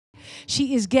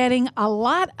She is getting a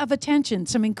lot of attention,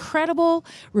 some incredible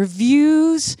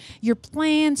reviews. You're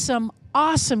playing some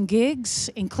awesome gigs,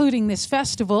 including this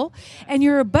festival, and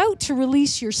you're about to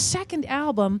release your second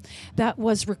album that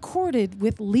was recorded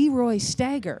with Leroy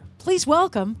Stagger. Please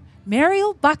welcome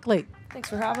Mariel Buckley. Thanks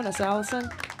for having us, Allison.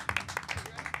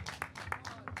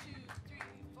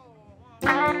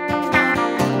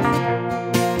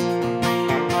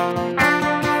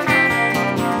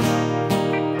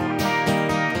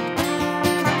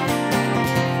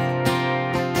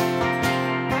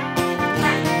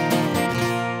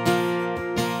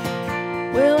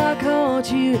 Well, I caught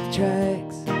you at the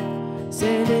tracks,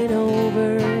 sending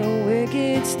over a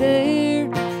wicked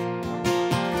stare.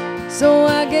 So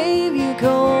I gave you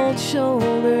cold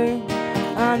shoulder.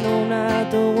 I know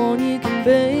not the one you can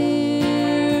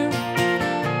bear.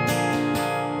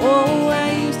 Oh,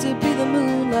 I used to be the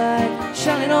moonlight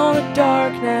shining on a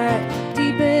dark night,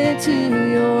 deep into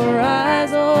your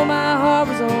eyes. Oh, my heart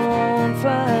was on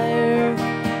fire.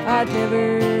 I'd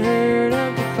never heard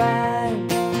of the fight.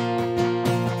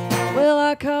 Well,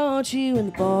 I caught you in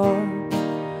the bar.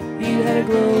 You had a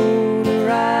glow to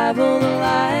rival the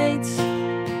lights.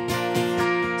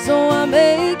 So I'm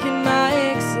making my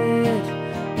exit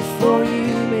before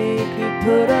you make me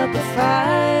put up a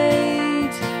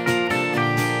fight.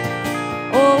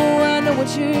 Oh, I know what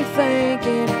you're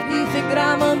thinking. You think that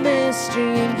I'm a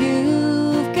mystery and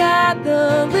you've got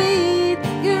the lead.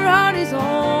 Your heart is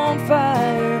on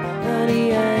fire.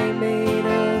 Honey, I ain't made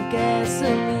of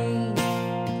gasoline.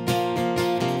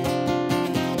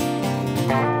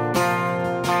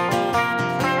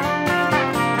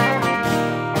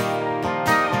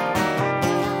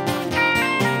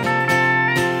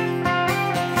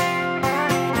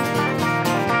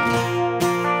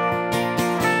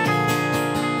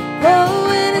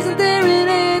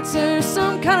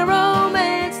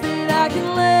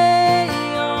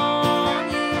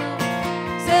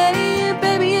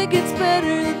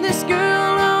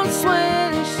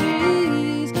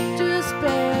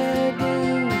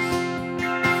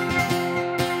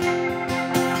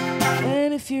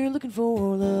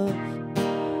 For love,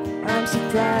 I'm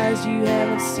surprised you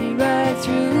haven't seen right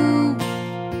through.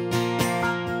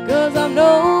 'Cause I'm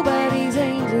nobody's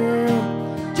angel,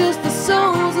 just the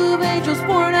souls of angels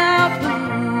worn out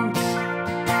boots.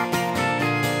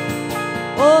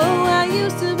 Oh, I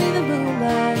used to be the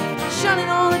moonlight shining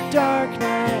on a dark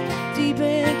night, deep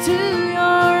into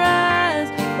your eyes.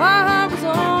 My heart was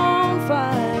on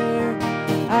fire.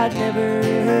 I'd never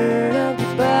heard of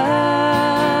goodbye.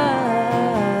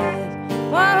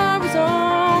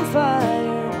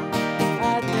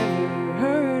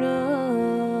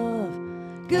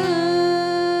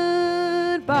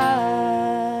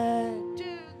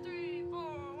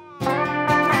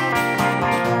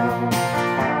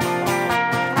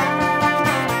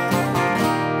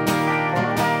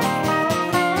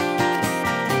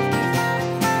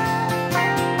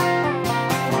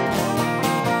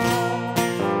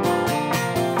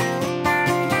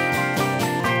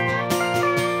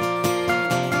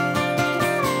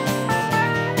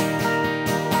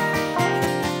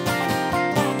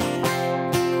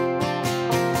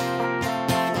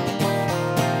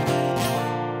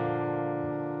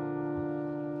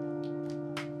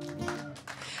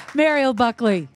 Mariel Buckley.